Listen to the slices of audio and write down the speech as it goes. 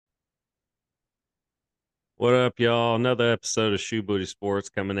What up, y'all? Another episode of Shoe Booty Sports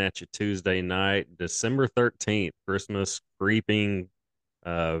coming at you Tuesday night, December 13th. Christmas creeping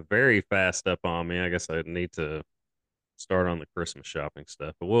very fast up on me. I guess I need to start on the Christmas shopping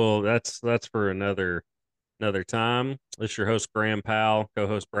stuff. But well, that's for another time. This is your host Graham Powell,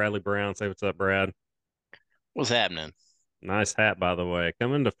 co-host Bradley Brown. Say what's up, Brad. What's happening? Nice hat, by the way.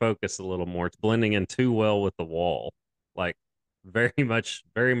 Coming to focus a little more. It's blending in too well with the wall. Like very much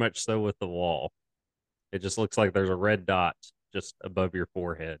so with the wall. It just looks like there's a red dot just above your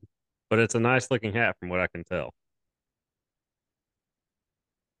forehead. But it's a nice looking hat from what I can tell.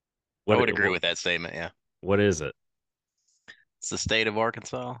 I What would agree what, with that statement. Yeah, what is it? it's the state of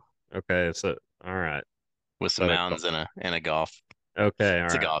Arkansas Okay, so all right. with Is some that mountains and a golf. okay, all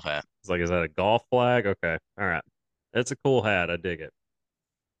It's a right. golf hat. It's like, is that a golf flag? Okay. All right. It's a cool hat. I dig it.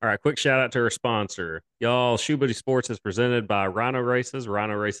 All right, quick shout out to our sponsor. Y'all, Shoe Buddy Sports is presented by Rhino Races.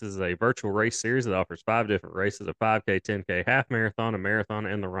 Rhino Races is a virtual race series that offers five different races: a 5K, 10K, half marathon, a marathon,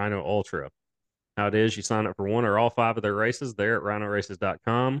 and the Rhino Ultra. How it is, you sign up for one or all five of their races there at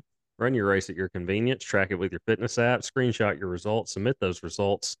rhinoraces.com. Run your race at your convenience, track it with your fitness app, screenshot your results, submit those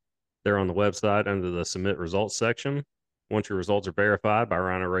results there on the website under the submit results section. Once your results are verified by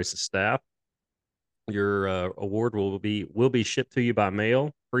Rhino Races staff, your award will be shipped to you by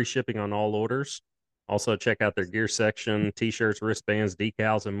mail, free shipping on all orders. Also, check out their gear section: t-shirts, wristbands,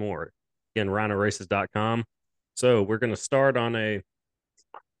 decals, and more. Again, rhinoraces.com. So we're going to start on a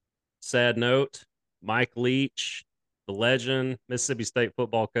sad note. Mike Leach, the legend, Mississippi State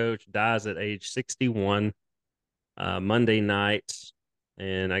football coach, dies at age 61 Monday night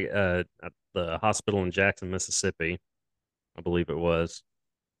at the hospital in Jackson, Mississippi, I believe it was.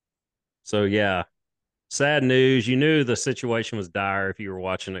 So, yeah, sad news. You knew the situation was dire if you were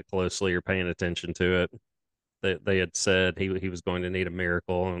watching it closely or paying attention to it. They had said he was going to need a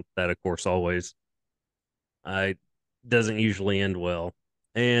miracle, and that, of course, always I doesn't usually end well.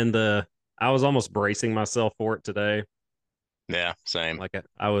 And I was almost bracing myself for it today. Yeah, same. Like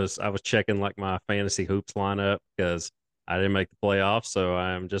I was checking like my fantasy hoops lineup because I didn't make the playoffs, so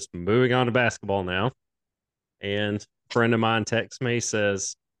I'm just moving on to basketball now. And a friend of mine texts me,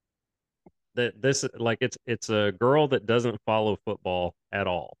 says that this, like, it's a girl that doesn't follow football at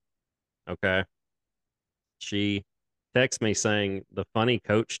all. Okay, she texts me saying the funny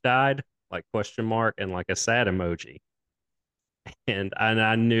coach died, like question mark and like a sad emoji. And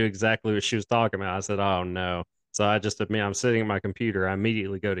I knew exactly what she was talking about. I said, "Oh no!" So I just admit I'm sitting at my computer. I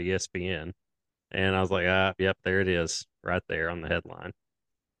immediately go to ESPN, and I was like, yep, there it is, right there on the headline."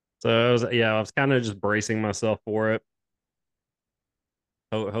 So I was kind of just bracing myself for it,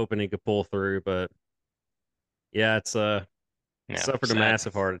 hoping he could pull through. But yeah, it's Yeah, suffered a sad.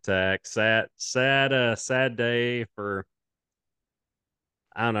 massive heart attack. Sad day for,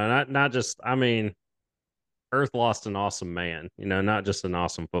 I don't know, not just, I mean, Earth lost an awesome man, not just an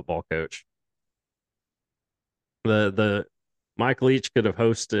awesome football coach. The Mike Leach could have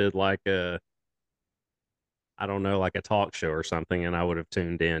hosted like a, I don't know, like a talk show or something, and I would have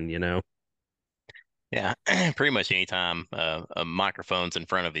tuned in. Yeah, pretty much anytime a microphone's in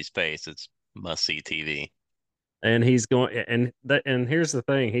front of his face, it's must see TV. And he's going, and here's the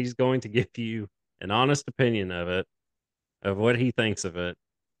thing, he's going to give you an honest opinion of it, of what he thinks of it.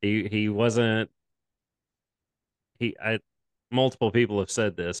 He wasn't he I Multiple people have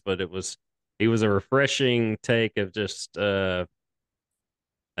said this, but he was a refreshing take of just a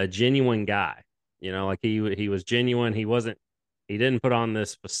genuine guy. Like he was genuine. He didn't put on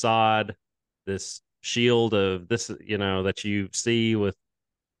this facade, this shield of this, that you see with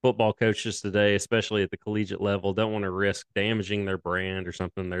football coaches today, especially at the collegiate level. Don't want to risk damaging their brand or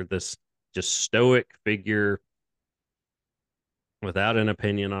something. They're this just stoic figure without an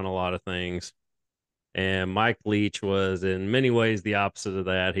opinion on a lot of things. And Mike Leach was in many ways the opposite of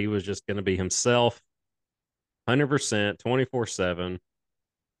that. He was just going to be himself, 100%, 24/7.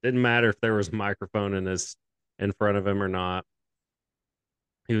 Didn't matter if there was a microphone in front of him or not.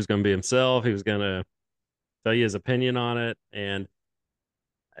 He was going to be himself. He was going to tell you his opinion on it. And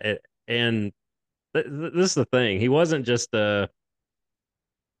this is the thing. He wasn't just a,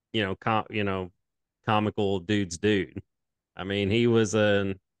 comical dude's dude. I mean, he was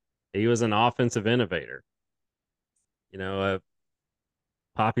an offensive innovator.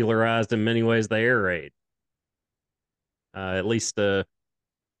 Popularized in many ways the air raid. At least kind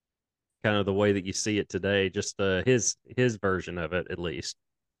of the way that you see it today, just his version of it at least.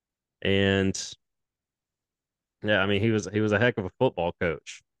 And yeah, I mean, he was a heck of a football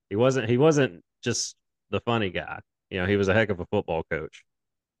coach. He wasn't just the funny guy. He was a heck of a football coach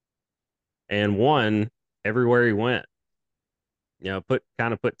and won everywhere he went. Put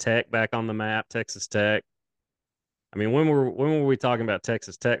Tech back on the map, Texas Tech. I mean, when were we talking about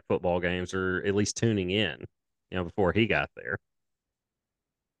Texas Tech football games or at least tuning in? Before he got there,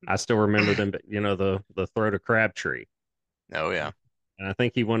 I still remember them. The throw to Crabtree, Oh yeah. and I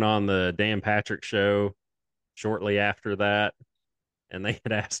think he went on the Dan Patrick show shortly after that, and they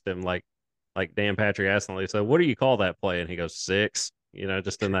had asked him like Dan Patrick asked him, they said, "What do you call that play?" And he goes, "Six,"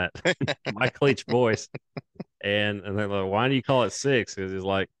 just in that Mike Leach voice. And they're like, "Why do you call it six?" Because he's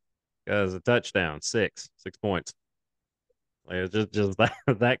like, "Because a touchdown, 6 points." Like it's just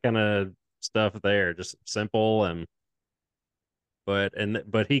that kind of stuff there, just simple but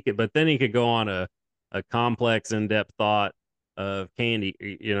then he could go on a complex, in depth thought of candy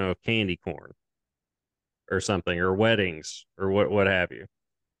corn or something or weddings or what have you.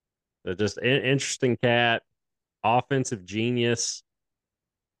 So just interesting cat, offensive genius.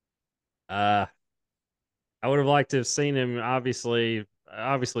 Uh, I would have liked to have seen him. Obviously,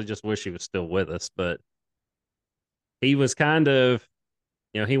 just wish he was still with us. But he was kind of,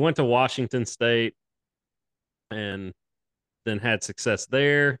 he went to Washington State and then had success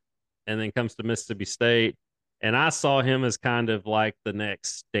there, and then comes to Mississippi State. And I saw him as kind of like the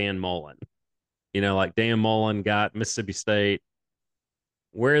next Dan Mullen. Like Dan Mullen got Mississippi State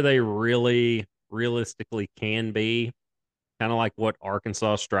where they really realistically can be, kind of like what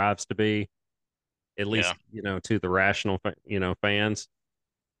Arkansas strives to be, at Yeah. least, to the rational, fans,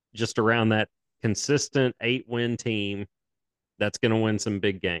 just around that consistent 8-win team that's going to win some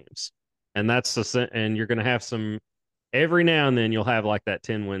big games. And you're going to have some, every now and then you'll have like that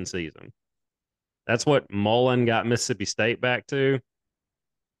 10-win season. That's what Mullen got Mississippi State back to.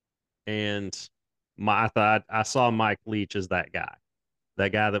 And I thought I saw Mike Leach as that guy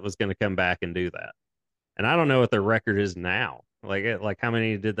that was going to come back and do that. And I don't know what their record is now. Like how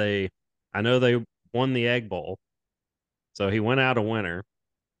many did they? I know they won the Egg Bowl, so he went out a winner.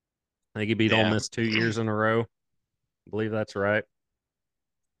 I think he beat Ole Yeah. Miss 2 years in a row. I believe that's right.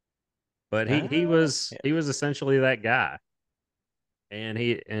 But he Uh, was yeah. he was essentially that guy, and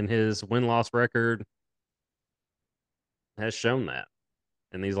his win loss record has shown that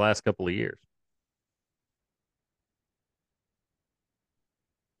in these last couple of years.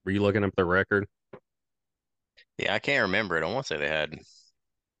 Were you looking up the record? Yeah, I can't remember it. I want to say they had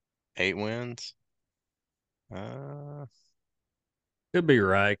 8 wins. Uh, Could be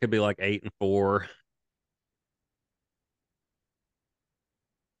right. Could be like 8-4.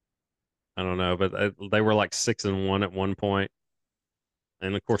 I don't know, but they were like 6-1 at one point,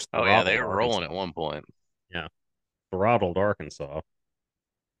 and of course oh yeah, they throttled were rolling at Arkansas. one point. Yeah, throttled Arkansas.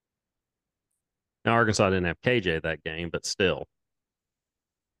 Now Arkansas didn't have KJ that game, but still,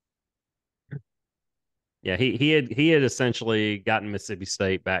 yeah, he had essentially gotten Mississippi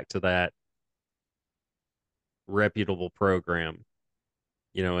State back to that reputable program,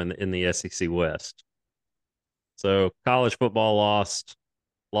 in the SEC West. So college football lost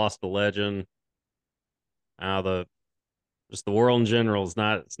a legend. The just the world in general is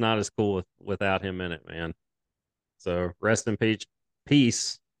not it's not as cool without him in it, man. So rest in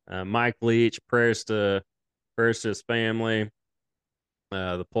peace, Mike Leach. Prayers to his family,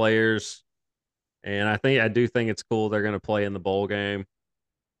 the players, and I do think it's cool they're going to play in the bowl game,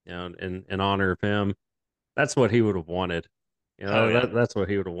 in honor of him. That's what he would have wanted. Oh yeah. That's what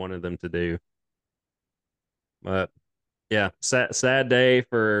he would have wanted them to do. But yeah, sad day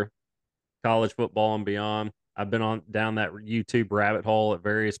for college football and beyond. I've been on down that YouTube rabbit hole at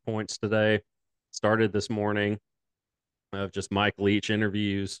various points today. Started this morning of just Mike Leach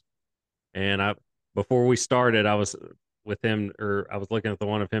interviews, and I before we started, I was with him, or I was looking at the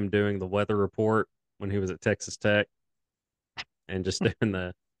one of him doing the weather report when he was at Texas Tech, and just doing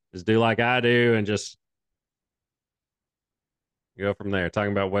the just do like I do, and just go from there,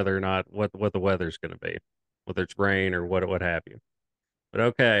 talking about whether or not what the weather's going to be, whether it's rain or what have you. But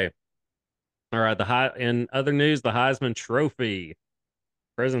okay, all right. In other news, the Heisman Trophy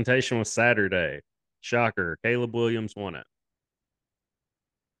presentation was Saturday. Shocker, Caleb Williams won it.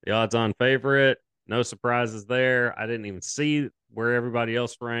 The odds-on favorite. No surprises there. I didn't even see where everybody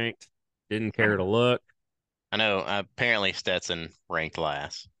else ranked. Didn't care to look, I know. Apparently Stetson ranked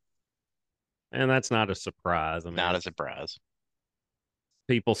last. and that's not a surprise. I Not mean, a surprise.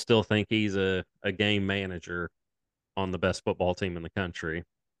 people still think he's a game manager on the best football team in the country.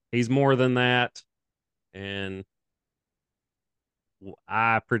 He's more than that, and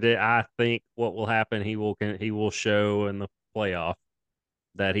I think what will happen, he will show in the playoff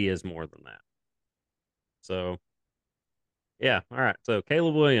that he is more than that. So yeah, all right. So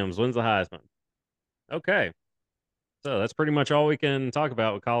Caleb Williams wins the Heisman. Okay, so that's pretty much all we can talk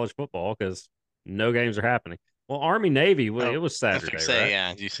about with college football because no games are happening. Well, Army Navy, Oh, it was I was gonna Saturday, say, right? yeah.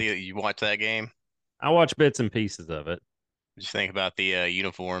 Did you see it? You watch that game? I watch bits and pieces of it. What you think about the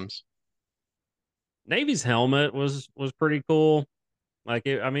uniforms? Navy's helmet was pretty cool. Like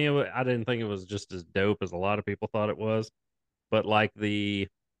I mean, I didn't think it was just as dope as a lot of people thought it was. But like the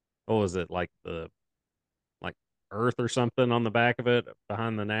what was it like the like Earth or something on the back of it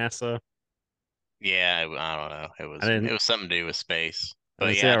behind the NASA? Yeah, I don't know. It I was didn't something to do with space. I But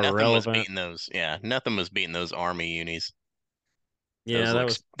didn't see yeah, how nothing was relevant. beating those. Yeah, nothing was beating those army unis. Yeah, that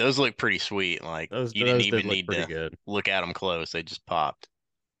was Those look pretty sweet. Like you didn't those did even look need pretty to good. look at them close. They just popped.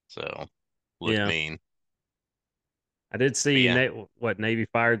 So looked Yeah, mean. I did But see yeah, what Navy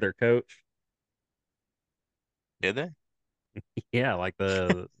fired their coach. did they? Yeah, like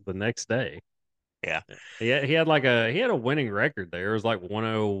the next day. Yeah. He had like he had a winning record there. It was like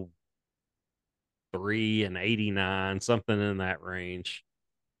 103 and 89, something in that range.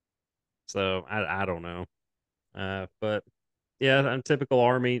 So I don't know. But yeah, a typical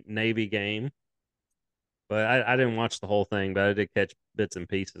Army Navy game. But I didn't watch the whole thing, but I did catch bits and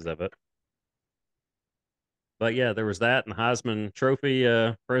pieces of it. But yeah, there was that and Heisman Trophy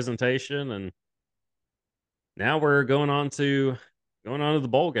presentation, and now we're going on to the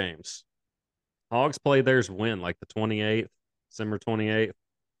bowl games. Hogs play theirs win like the 28th, December 28th,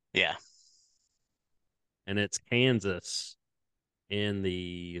 Yeah. and it's Kansas in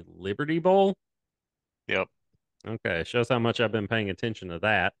the Liberty Bowl. Yep. Okay, shows how much I've been paying attention to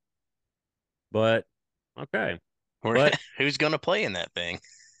that. But okay, We're, but who's gonna play in that thing?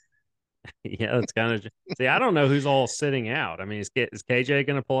 yeah, it's kind of see. I don't know who's all sitting out. I mean, is KJ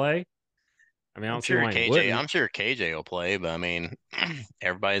going to play? I mean, I don't see why he wouldn't. I'm sure KJ will play, but I mean,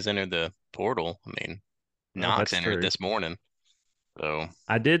 everybody's entered the portal. I mean, Well, Knox that's entered true. this morning, so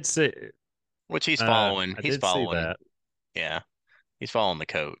I did see. which I did see that. yeah, he's following the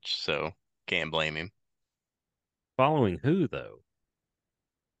coach, so can't blame him. Following who though?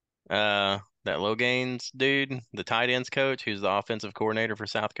 That Logains dude, the tight ends coach, who's the offensive coordinator for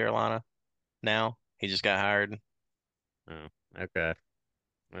South Carolina now. He just got hired. Oh, okay.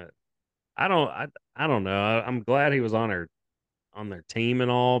 Uh, I don't. I don't know. I'm glad he was on their team and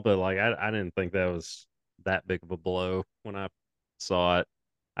all, but like I didn't think that was that big of a blow when I saw it.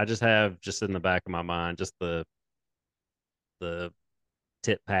 I just have just in the back of my mind just the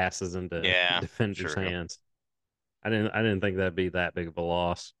tip passes into Yeah, defenders' true. hands. I didn't think that'd be that big of a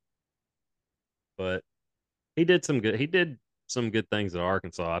loss, but he did some good things at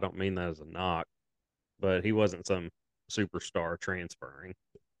Arkansas. I don't mean that as a knock, but he wasn't some superstar transferring.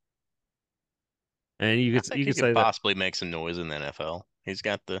 And I think you he could could say that. possibly make some noise in the NFL. He's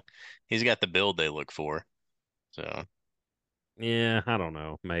got the build they look for. So, Yeah, I don't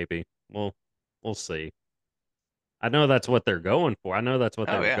know. Maybe we'll see. I know that's what they're going for. I know that's what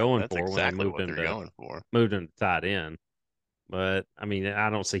they oh were yeah, going that's for when they exactly what they're going for. moved him to tight end. But I mean, I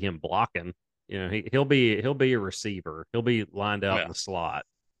don't see him blocking. You know, he'll be a receiver. He'll be lined out in Yeah. the slot.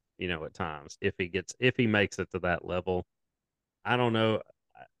 You know, at times if he makes it to that level. I don't know.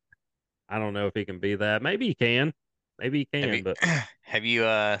 I don't know if he can be that. Maybe he can. Maybe he Have you can. But have you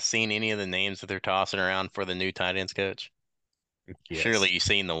seen any of the names that they're tossing around for the new tight ends coach? Surely yes, you've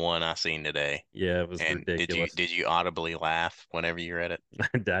seen the one I seen today. yeah, it was And ridiculous. did you audibly laugh whenever you read it?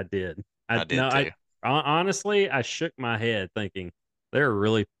 I did. I did I too. honestly I shook my head thinking there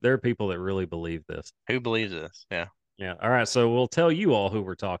are people that really believe this. Who believes this? Yeah. Yeah. All right. So we'll tell you all who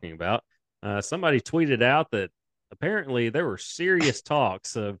we're talking about. Somebody tweeted out that apparently there were serious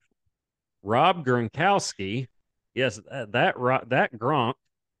talks of Rob Gronkowski. Yes, that Gronk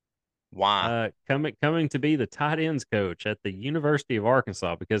Why? coming to be the tight ends coach at the University of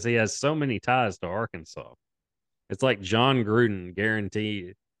Arkansas because he has so many ties to Arkansas. It's like John Gruden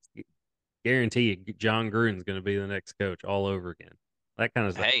guarantee John Gruden's going to be the next coach all over again. That kind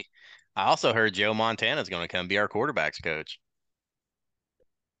of stuff. Hey, I also heard Joe Montana's going to come be our quarterbacks coach.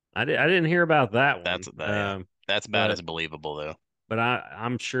 I didn't hear about that one, Yeah. That's about but as believable though.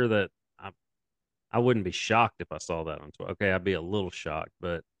 I'm sure that I wouldn't be shocked if I saw that on Twitter. Okay, I'd be a little shocked,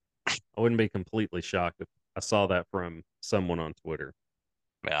 but I wouldn't be completely shocked if I saw that from someone on Twitter.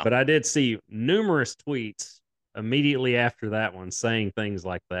 Yeah. But I did see numerous tweets immediately after that one saying things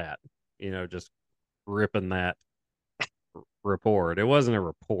like that. You know, just ripping that report. It wasn't a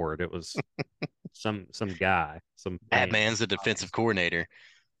report. It was some guy, some fan. Batman's the defensive coordinator.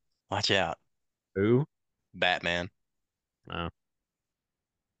 Watch out. Who? Batman. Oh,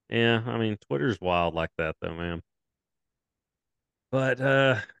 yeah. I mean, Twitter's wild like that, though, man. But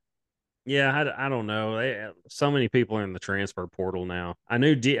yeah, I don't know. So many people are in the transfer portal now. I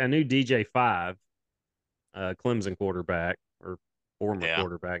knew DJ5, Clemson quarterback or former Yeah.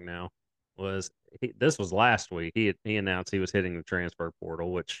 quarterback now, this was last week. He announced he was hitting the transfer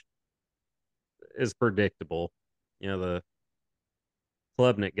portal, which is predictable. The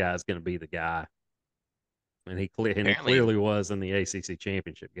Klubnik guy is going to be the guy, and he Apparently, clearly was in the ACC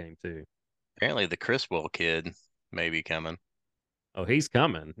championship game too. apparently the Criswell kid may be coming. Oh, he's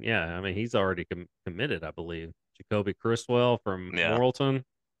coming. Yeah, I mean he's already committed, I believe. Jacoby Criswell from Yeah. Morrilton.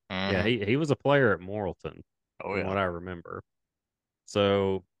 Yeah, Hmm. he was a player at Morrilton, Oh from yeah. what I remember.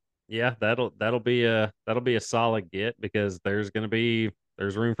 So yeah, that'll be a solid get because there's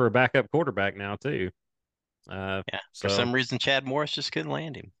room for a backup quarterback now too. Yeah. For So some reason, Chad Morris just couldn't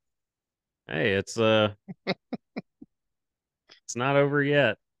land him. hey, it's not over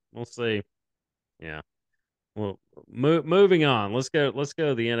yet. We'll see. Yeah. Well, moving on. Let's go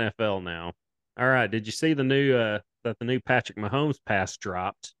to the NFL now. All right. Did you see the new Patrick Mahomes pass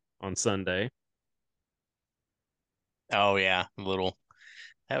dropped on Sunday? Oh yeah, a little.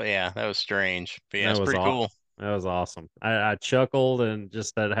 Oh yeah, that was strange. But yeah, That it's was pretty all. cool. That was awesome. I chuckled and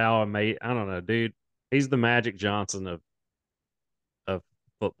just at how I don't know, dude. He's the Magic Johnson of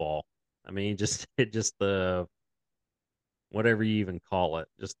football. I mean, just it just the whatever you even call it,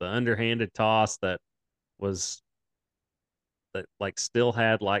 just the underhanded toss was that like still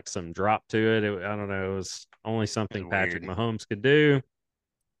had like some drop to it. I don't know. It was only It was something Patrick weird. Mahomes could do.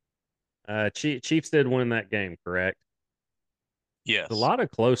 Chiefs did win that game, correct? A Yes. lot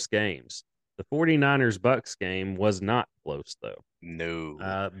of close games. The 49ers Bucks game was not close though.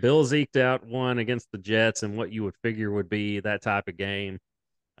 No. Bills eked out one against the Jets in what you would figure would be that type of game.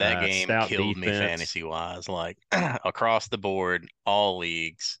 That game Stout killed me defense. fantasy wise. Like across the board, all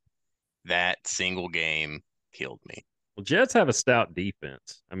leagues, that single game killed me. Well, Jets have a stout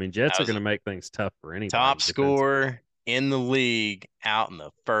defense. I mean, Jets I are was going a to make things tough for top anybody defensively. scorer in the league out in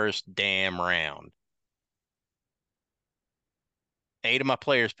the first damn round. 8 of my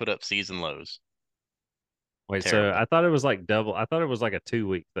players put up season lows. Wait, so Terrible. I thought it was like double. I thought it was like a 2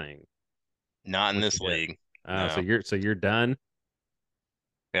 week thing Not in once you this hit. league. So No. you're done.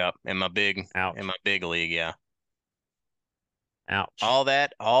 Yep. In my Ouch, big league, yeah. ouch. All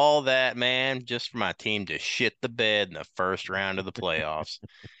that, man, just for my team to shit the bed in the first round of the playoffs.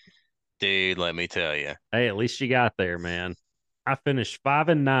 Dude, let me tell you. Hey, at least you got there, man. I finished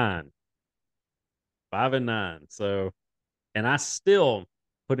 5-9, 5-9. So, and I still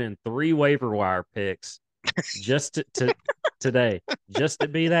put in three waiver wire picks just to today, just to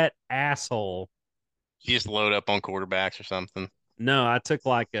be that asshole. You just load up on quarterbacks or something. No, I took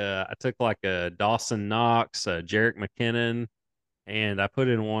like a Dawson Knox, Jarek McKinnon, and I put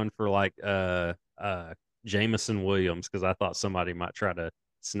in one for like Jamison Williams because I thought somebody might try to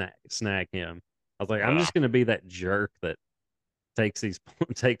snag him. I was like, I'm Ugh. just gonna be that jerk that takes these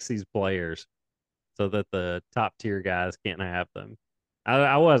takes these players so that the top tier guys can't have them.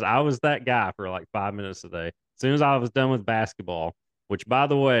 I was that guy for like 5 minutes a day. As soon as I was done with basketball, which by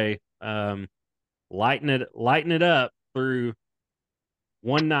the way, lighten it up through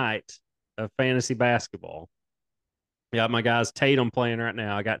one night of fantasy basketball. Yeah, my guys Tatum playing right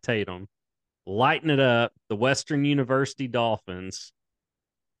now. I got Tatum. Lighten it up. The Western University Dolphins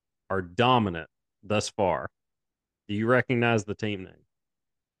are dominant thus far. Do you recognize the team name?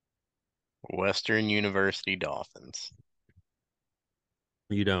 Western University Dolphins.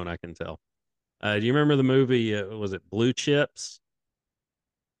 You don't, I can tell. Do you remember the movie? Was it Blue Chips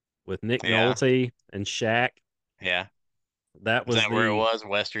with Nick Yeah. Nolte and Shaq? Yeah. That Is was that where it the was?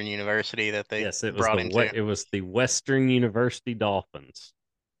 Western University that they yes. It was brought him to? it was the Western University Dolphins.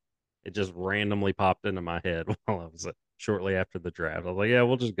 It just randomly popped into my head while I was shortly after the draft. I was like, yeah,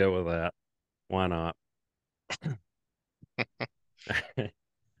 we'll just go with that. Why not?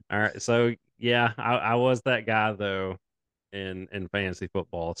 All right. So yeah, I was that guy though in fantasy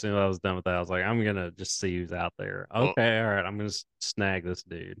football. As soon as I was done with that, I was like, I'm gonna just see who's out there. Well, Okay, all right, I'm gonna snag this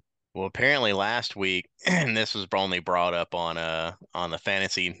dude. well, apparently last week, and this was only brought up on the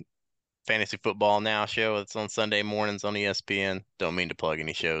fantasy football now show. It's on Sunday mornings on ESPN. Don't mean to plug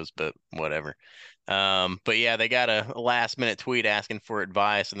any shows, but whatever. But yeah, they got a last minute tweet asking for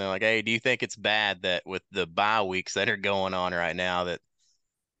advice, and they're like, "Hey, do you think it's bad that with the bye weeks that are going on right now that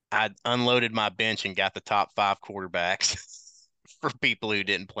I unloaded my bench and got the top 5 quarterbacks for people who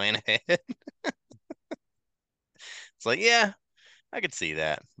didn't plan ahead?" It's like, yeah, I could see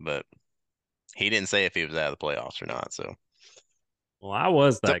that, but he didn't say if he was out of the playoffs or not. So Well, I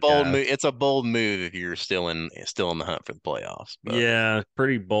was it's a that bold guy. move. It's a bold move if you're still in the hunt for the playoffs. But Yeah,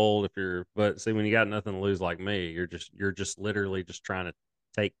 pretty bold if you're, but see, when you got nothing to lose like me, you're just literally just trying to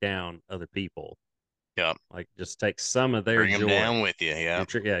take down other people. yeah, Like just take some of their bring them joy. down with you. Yeah,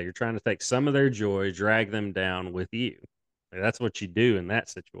 You're trying to take some of their joy, drag them down with you. Like, that's what you do in that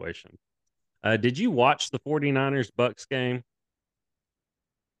situation. Did you watch the 49ers Bucks game?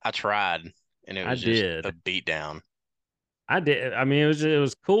 I tried. and it I was just a did. beatdown. I did. I mean, it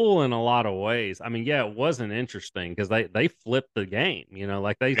was cool in a lot of ways. I mean, yeah, it wasn't interesting because they flipped the game.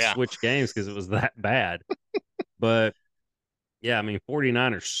 Like they Yeah. switched games because it was that bad. But yeah, I mean,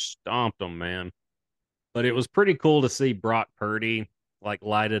 49ers stomped them, man. But it was pretty cool to see Brock Purdy like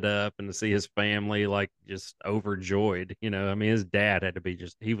light it up and to see his family like just overjoyed. I mean, his dad had to be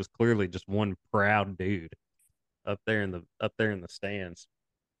just he was clearly just one proud dude up there in the stands.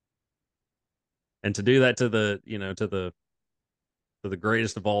 And to do that to the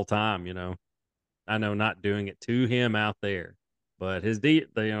greatest of all time, I know not doing it to him out there, but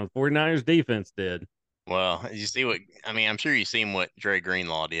the 49ers defense did. Well, you see what I mean. I'm sure you've seen what Dre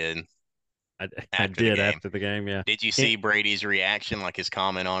Greenlaw did I, I after the did game. after the game, yeah. Did you Can't, see Brady's reaction, like his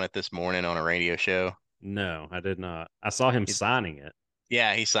comment on it this morning on a radio show? no, I did not. I saw him He, signing it.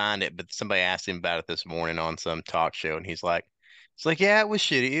 yeah, he signed it, but somebody asked him about it this morning on some talk show, and he's like, yeah, it was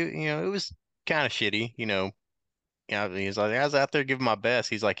shitty. It was kind of shitty. He's like, I was out there giving my best.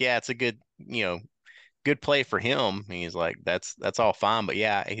 He's like, yeah, it's a good play for him. And he's like, that's all fine, but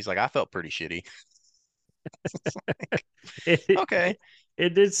yeah, he's like, I felt pretty shitty. it, Okay. it, it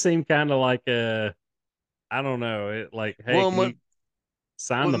did seem kind of like I don't know, like, hey, Well, and can what you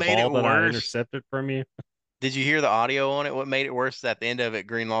sign what the made it ball that I worse? intercepted from you? Did you hear the audio on it? What made it worse is at the end of it,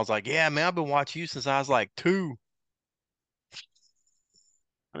 Greenlaw's like, yeah, man, I've been watching you since I was like 2.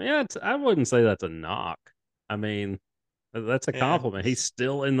 I mean, I wouldn't say that's a knock. I mean, that's a Yeah. compliment. He's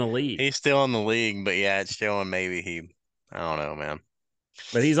still in the league. He's still in the league, but yeah, it's showing maybe I don't know, man.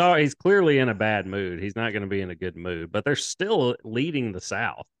 But he's clearly in a bad mood. He's not going to be in a good mood. But they're still leading the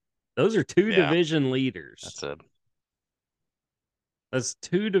South. Those are two Yeah, division leaders. that's it. That's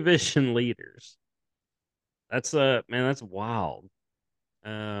two division leaders. That's man, that's wild.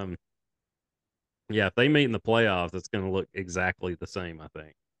 Um, yeah, if they meet in the playoffs, it's going to look exactly the same. I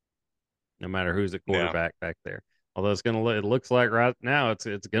think, no matter who's at Yeah, quarterback back there. Although it looks like right now it's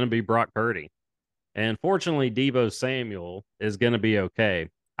going to be Brock Purdy. And fortunately, Debo Samuel is going to be okay.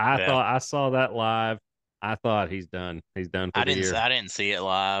 yeah. I saw that live. I thought he's done. He's done for I the didn't year. I didn't see it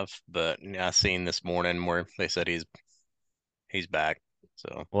live, but I seen this morning where they said he's back.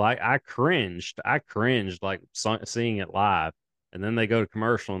 So Well, I cringed. I cringed like seeing it live. And then they go to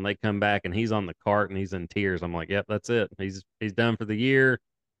commercial and they come back and he's on the cart and he's in tears. I'm like, yep, that's it. He's done for the year.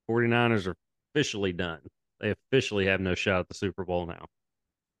 49ers are officially done. They officially have no shot at the Super Bowl now.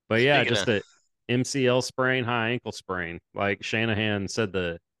 But yeah, speaking just of a MCL sprain, high ankle sprain. Like Shanahan said,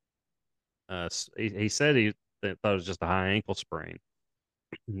 he said he thought it was just a high ankle sprain.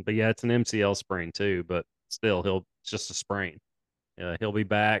 But yeah, it's an MCL sprain too. But still, it's just a sprain. He'll be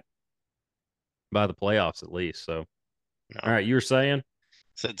back by the playoffs at least. So, all no, right, you were saying,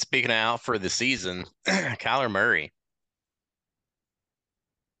 said speaking of out for the season, Kyler Murray.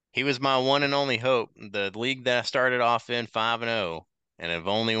 He was my one and only hope. The league that I started off in 5-0 and have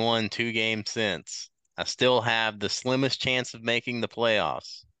only won 2 games since. I still have the slimmest chance of making the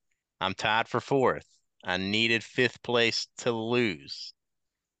playoffs. I'm tied for fourth. I needed fifth place to lose.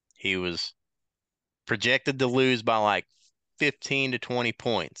 He was projected to lose by like 15 to 20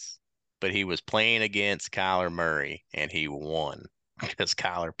 points, but he was playing against Kyler Murray and he won because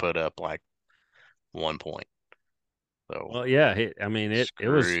Kyler put up like 1 point. So well, yeah, I mean, it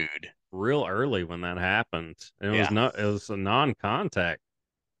was screwed. real early when that happened. Yeah. It was a non-contact.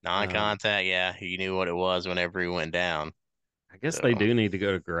 Um, Non-contact, yeah, he knew what it was whenever he went down. I guess So they do need to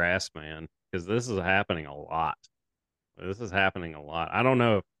go to grass, man, because this is happening a lot. This is happening a lot. I don't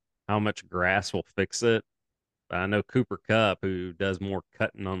know how much grass will fix it, but I know Cooper Cup, who does more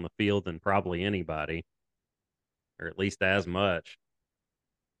cutting on the field than probably anybody, or at least as much.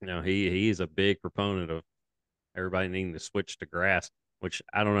 He's a big proponent of everybody needing to switch to grass, which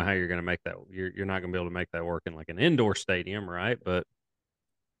I don't know how you're going to make that. You're not going to be able to make that work in like an indoor stadium, right? But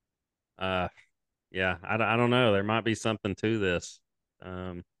uh, yeah, I don't know. There might be something to this.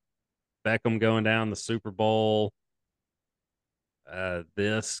 Um, Beckham going down the Super Bowl.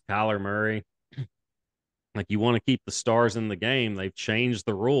 This Kyler Murray. Like you want to keep the stars in the game. They've changed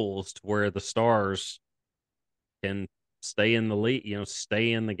the rules to where the stars can stay in the league.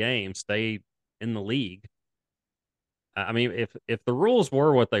 Stay in the game, stay in the league. I mean, if the rules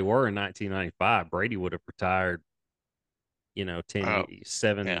were what they were in 1995, Brady would have retired, 10, oh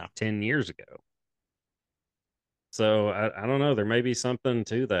 7, yeah. 10 years ago. So I don't know. There may be something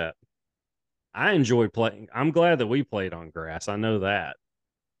to that. I enjoy playing. I'm glad that we played on grass. I know that.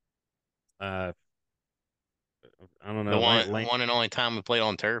 Uh, I don't The know. one and only time we played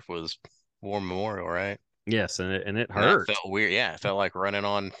on turf was War Memorial, right? Yes, and it And that hurt. felt weird. Yeah, it felt like running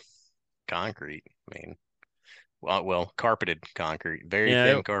on concrete. I mean, well, carpeted concrete, very Yeah,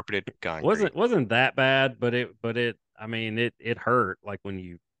 thin it carpeted concrete. wasn't that bad, but it I mean it hurt like when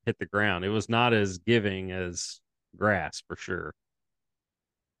you hit the ground. It was not as giving as grass for sure.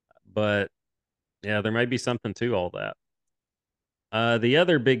 But yeah, there may be something to all that. The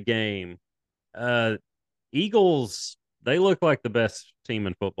other big game, uh, Eagles, they look like the best team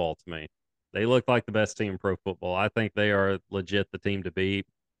in football to me. They look like the best team in pro football. I think they are legit the team to beat.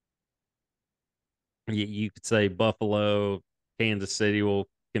 You could say Buffalo, Kansas City will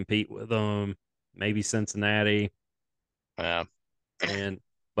compete with them, maybe Cincinnati, Uh, and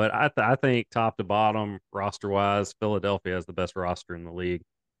but I think top to bottom roster wise, Philadelphia has the best roster in the league.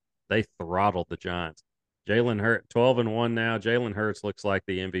 They throttled the Giants. Jalen Hurts 12-1 now. Jalen Hurts looks like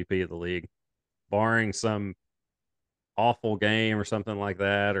the MVP of the league, barring some awful game or something like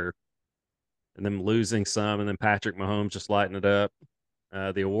that, or and them losing some, and then Patrick Mahomes just lighting it up.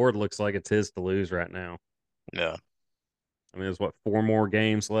 The award looks like it's his to lose right now. yeah, I mean, there's what 4 more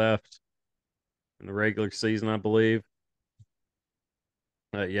games left in the regular season, I believe.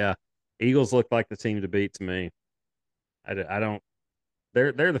 Yeah, Eagles look like the team to beat to me. I don't.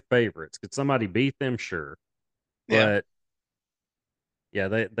 They're the favorites. Could somebody beat them? Sure, yeah. but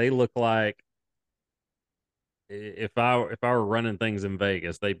yeah, they look like if I were running things in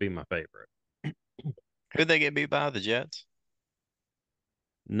Vegas, they'd be my favorite. Who'd they get beat by? The Jets?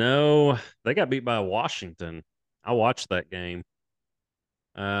 No, they got beat by Washington. I watched that game.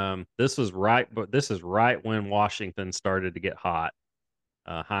 This was right, but this is right when Washington started to get hot.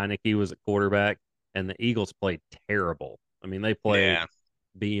 Heineke was at quarterback, and the Eagles played terrible. I mean, they played Yeah,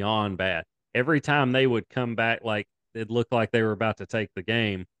 beyond bad. Every time they would come back, like it looked like they were about to take the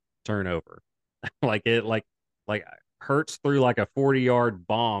game, turnover. like it, like Hurts threw like a 40-yard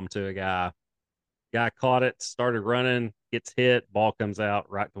bomb to a guy. Guy caught it, started running, gets hit, ball comes out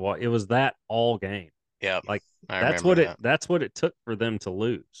right to wall. It was that all game. yep. Like I remember that. that's what it took for them to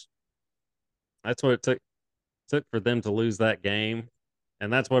lose. That's what it took for them to lose that game,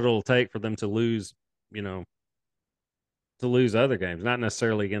 and that's what it'll take for them to lose. You know, to lose other games, not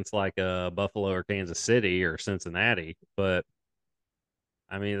necessarily against like Buffalo or Kansas City or Cincinnati, but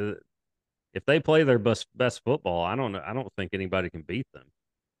I mean, if they play their best football, I don't know. I don't think anybody can beat them.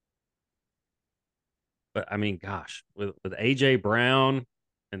 But I mean, gosh, with AJ Brown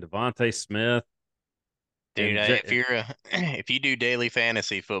and Devontae Smith Dude, and if you're if you do daily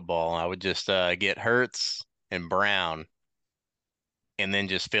fantasy football, I would just get Hurts and Brown and then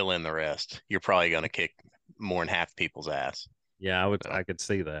just fill in the rest. You're probably going to kick more than half people's ass. yeah, So, I could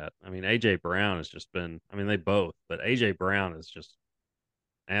see that. I mean, AJ Brown has just been. I mean, they both, but AJ Brown is just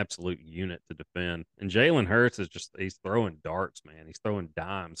absolute unit to defend, and Jalen Hurts is just he's throwing darts, man. He's throwing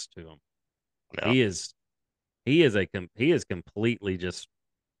dimes to him. yeah, He is he is he is completely just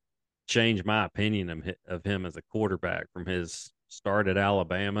changed my opinion of him as a quarterback from his start at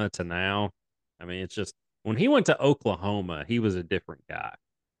Alabama to now. I mean, it's just when he went to Oklahoma, he was a different guy.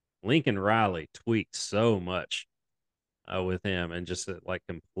 Lincoln Riley tweaked so much with him and just like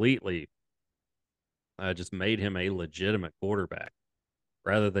completely just made him a legitimate quarterback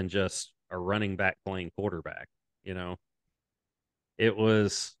rather than just a running back playing quarterback. You know, it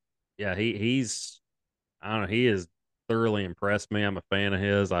was, yeah, I don't know, he has thoroughly impressed me. I'm a fan of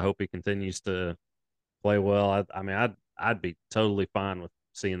his. I hope he continues to play well. I mean, I'd be totally fine with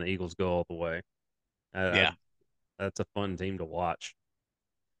seeing the Eagles go all the way. I, yeah. that's a fun team to watch.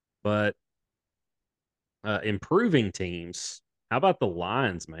 But improving teams. How about the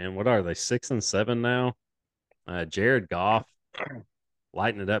Lions, man? What are they? 6-7 now. Jared Goff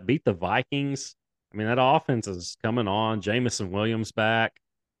lighting it up. Beat the Vikings. I mean, that offense is coming on. Jamison Williams back.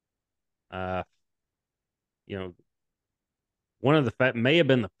 Uh, you know, one of the may have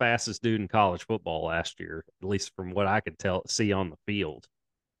been the fastest dude in college football last year, at least from what I could see on the field.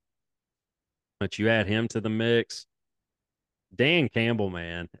 But you add him to the mix. Dan Campbell,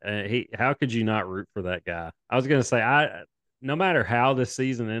 man, he how could you not root for that guy? I was gonna say no matter how this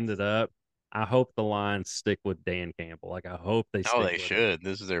season ended up, I hope the Lions stick with Dan Campbell. Like I hope they Oh, stick they with him. should.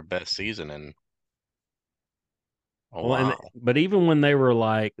 This is their best season in a Well, and while. but even when they were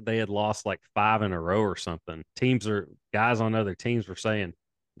like they had lost like 5 in a row or something, guys on other teams were saying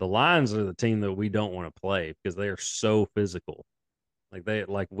the Lions are the team that we don't want to play because they are so physical.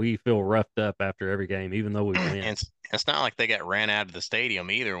 Like we feel roughed up after every game, even though we And win. it's not like they got ran out of the stadium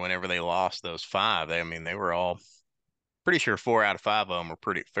either whenever they lost those five. I mean, they were all pretty sure 4 out of 5 of them were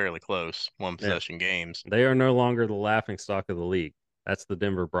pretty fairly close, one Yeah, possession games. they are no longer the laughing stock of the league. That's the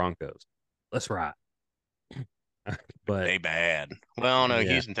Denver Broncos. Let's ride. But They bad. Well, no,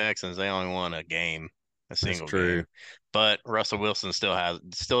 yeah, Houston Texans, they only won a game. a That's single true. game. But Russell Wilson still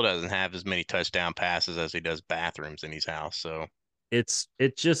doesn't have as many touchdown passes as he does bathrooms in his house. So It's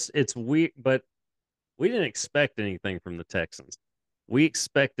weird, but we didn't expect anything from the Texans. We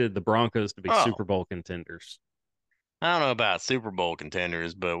expected the Broncos to be oh, Super Bowl contenders. I don't know about Super Bowl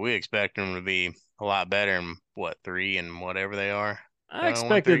contenders, but we expect them to be a lot better in what, three and whatever they are.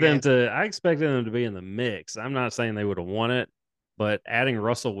 Won three games. I expected them to be in the mix. I'm not saying they would have won it, but adding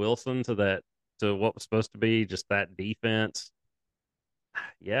Russell Wilson to that to what was supposed to be just that defense,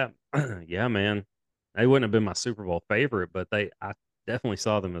 yeah, yeah, man. They wouldn't have been my Super Bowl favorite, but I definitely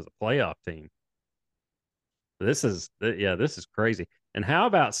saw them as a playoff team. This is crazy. And how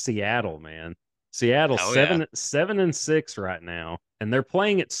about Seattle, man? Seattle Oh yeah. 7-6 right now, and they're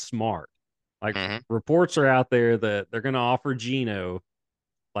playing it smart. Like hmm reports are out there that they're going to offer Gino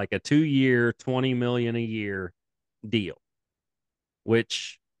like a 2 year, 20 million a year deal.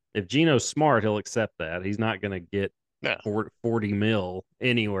 Which, if Gino's smart, he'll accept that. He's not going to get Yeah. 40 mil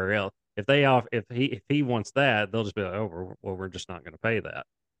anywhere else. If he wants that, they'll just be like, oh, we're just not going to pay that,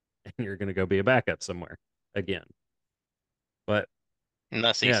 and you're going to go be a backup somewhere again. But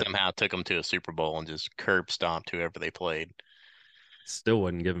Unless he yeah, somehow took them to a Super Bowl and just curb stomped whoever they played. still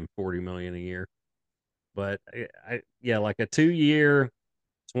wouldn't give him 40 million a year. But yeah, like a 2 year,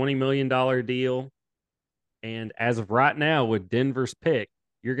 $20 million deal. And as of right now, with Denver's pick,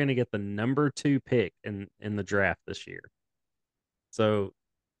 you're going to get the number 2 pick in the draft this year. So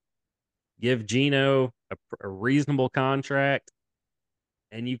give Gino a reasonable contract,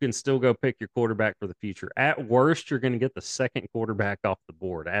 and you can still go pick your quarterback for the future. At worst, you're going to get the second quarterback off the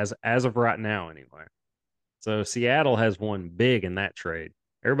board as of right now, anyway. So Seattle has won big in that trade.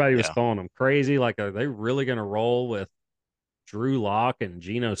 Everybody was Yeah. calling them crazy. Like, are they really going to roll with Drew Lock and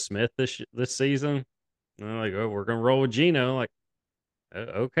Geno Smith this season? And they're like, oh, we're going to roll with Geno. Like,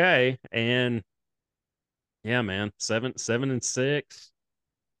 okay, and yeah, man, 7-6.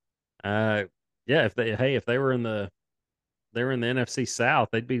 Uh, yeah, if they were in the NFC South,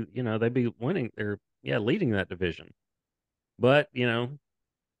 they'd be winning. They're leading that division. But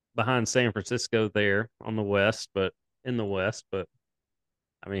behind San Francisco there on the West, but in the West, but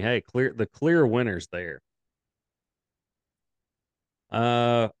I mean, hey, clear winners there.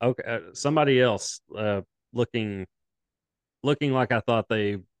 Okay, somebody else looking looking like I thought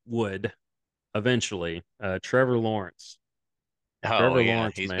they would eventually. Trevor Lawrence. Oh Trevor yeah,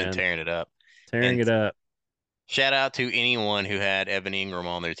 Lawrence, he's been man, tearing it up. tearing And it up. shout out to anyone who had Evan Ingram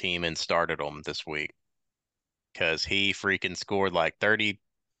on their team and started him this week because he freaking scored like 35%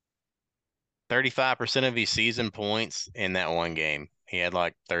 of his season points in that one game. He had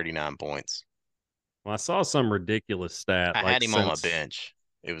like 39 points. Well, I saw some ridiculous stat I had like him on my bench.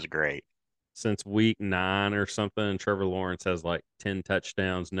 It was great. since week 9 or something. Trevor Lawrence has like 10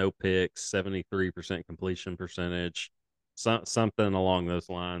 touchdowns, no picks, 73% completion percentage, something along those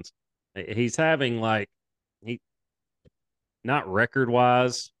lines. He's having like he not record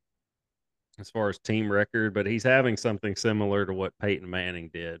wise as far as team record, but he's having something similar to what Peyton Manning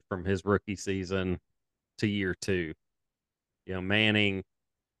did from his rookie season to year 2. Manning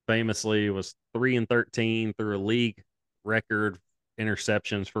famously was 3-13 through a league record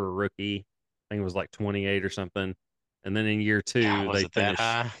interceptions for a rookie. I think it was like 28 or something. And then in year God, 2, was they it that finished.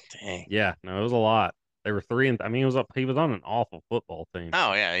 high? Dang. Yeah, no, it was a lot. They were three, and I mean, he was on an awful football team.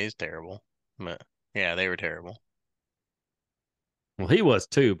 Oh yeah, he's terrible. But yeah, they were terrible. Well, he was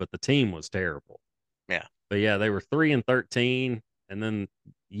too, but the team was terrible. Yeah. But yeah, they were 3-13, and then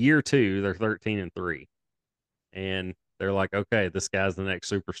year 2, they're 13-3, and they're like, okay, this guy's the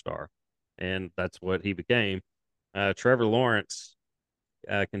next superstar, and that's what he became. Trevor Lawrence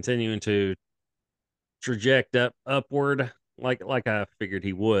continuing to traject upward, like I figured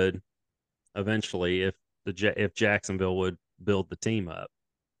he would eventually if Jacksonville would build the team up,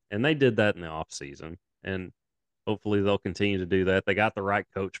 and they did that in the offseason, and hopefully they'll continue to do that. They got the right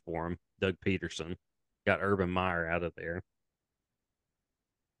coach for him, Doug Peterson, got Urban Meyer out of there.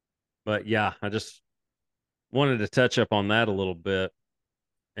 But yeah, I just wanted to touch up on that a little bit,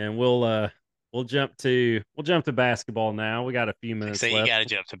 and we'll jump to basketball now. We got a few Like I minutes say, you got left.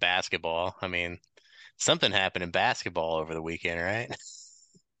 to jump to basketball. I mean, something happened in basketball over the weekend, right?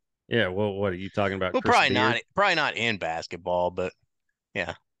 Yeah, well, what are you talking about, Well, Chris Beard? probably not in basketball, but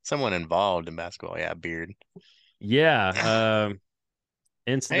yeah, someone involved in basketball. Yeah, Beard. Yeah, Hey,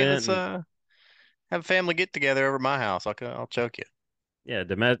 incident let's and have a family get together over at my house. I'll choke you. yeah,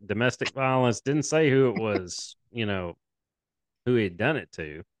 domestic violence. Didn't say who it was, who he had done it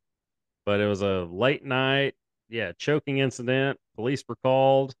to, but it was a late night, yeah, choking incident. Police were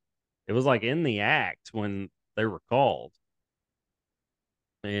called. It was like in the act when they were called,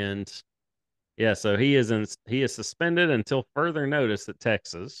 and Yeah, so he is suspended until further notice at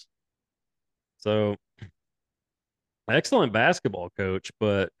Texas. So excellent basketball coach,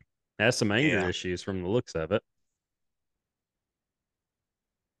 but has some anger Yeah. issues from the looks of it.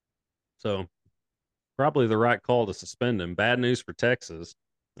 So probably the right call to suspend him. Bad news for Texas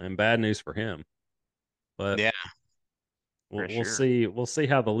and bad news for him. But Yeah, we'll for we'll sure. see we'll see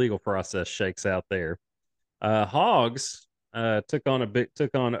how the legal process shakes out there. Hogs took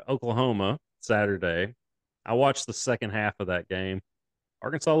on Oklahoma Saturday. I watched the second half of that game.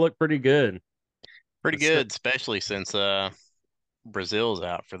 Arkansas looked pretty good. Pretty It's st- good, especially since Brazil's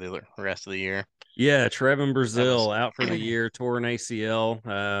out for the rest of the year. yeah, Trevin That was Brazil out for the year, tore an ACL.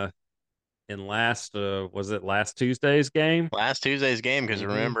 In last was it last Tuesday's game? last Tuesday's game because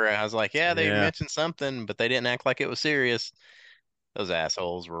Mm-hmm. remember I was like, yeah, they Yeah, mentioned something, but they didn't act like it was serious. Those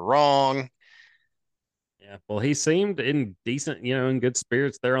assholes were wrong. yeah. Well, he seemed in decent, in good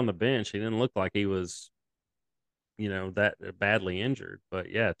spirits there on the bench. He didn't look like he was, that badly injured. But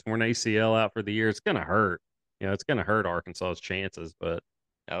yeah, torn ACL out for the year. It's gonna hurt. It's gonna hurt Arkansas's chances. But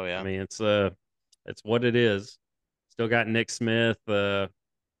Oh I yeah. mean, it's what it is. Still got Nick Smith,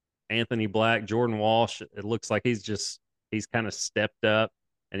 Anthony Black, Jordan Walsh. It looks like he's kind of stepped up,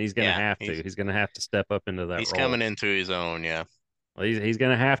 and he's gonna Yeah, have to. He's gonna have to step up into that he's role. coming into his own, yeah. Well, he's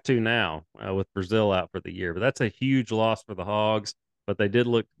going to have to now with Brazil out for the year. But that's a huge loss for the Hogs. But they did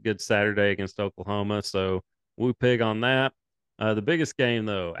look good Saturday against Oklahoma. So woo pig on that. The biggest game,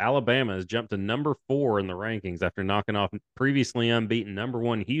 though, Alabama has jumped to number 4 in the rankings after knocking off previously unbeaten number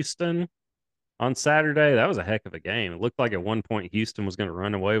 1 Houston on Saturday. That was a heck of a game. It looked like at one point Houston was going to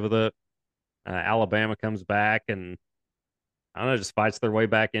run away with it. Alabama comes back and I don't know, just fights their way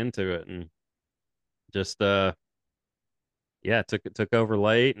back into it and just yeah, took over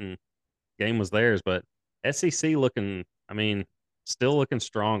late and game was theirs. But SEC looking, I mean, still looking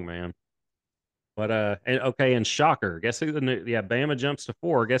strong, man. But and, okay, and shocker, guess who the new? Yeah, Bama jumps to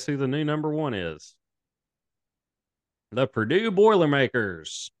 4. Guess who the new number 1 is? The Purdue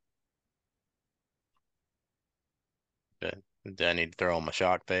Boilermakers. Do I need to throw him a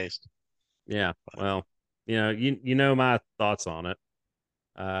shock face? Yeah, well, you know my thoughts on it.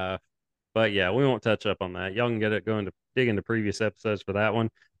 Uh, but yeah, we won't touch up on that. Y'all can get it going to dig into previous episodes for that one.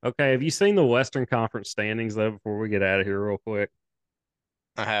 Okay, have you seen the Western Conference standings though? Before we get out of here, real quick,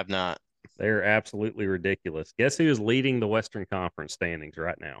 I have not. they're absolutely ridiculous. Guess who is leading the Western Conference standings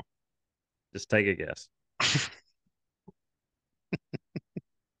right now? Just take a guess.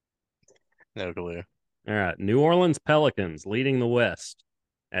 No clue. All right. New Orleans Pelicans leading the West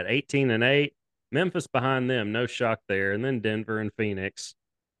at 18-8. Memphis behind them, no shock there. And then Denver and Phoenix.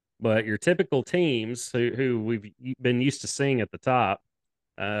 But your typical teams who we've been used to seeing at the top,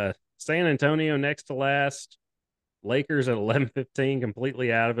 San Antonio next to last, Lakers at 11-15,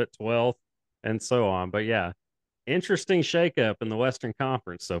 completely out of it, 12th, and so on. But yeah, interesting shakeup in the Western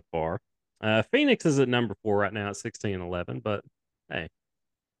Conference so far. Phoenix is at number 4 right now at 16-11, but hey,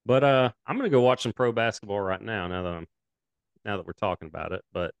 but I'm gonna go watch some pro basketball right now. Now that we're talking about it,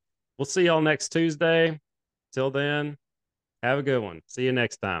 but we'll see y'all next Tuesday. Till then, have a good one. See you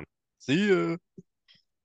next time. See ya.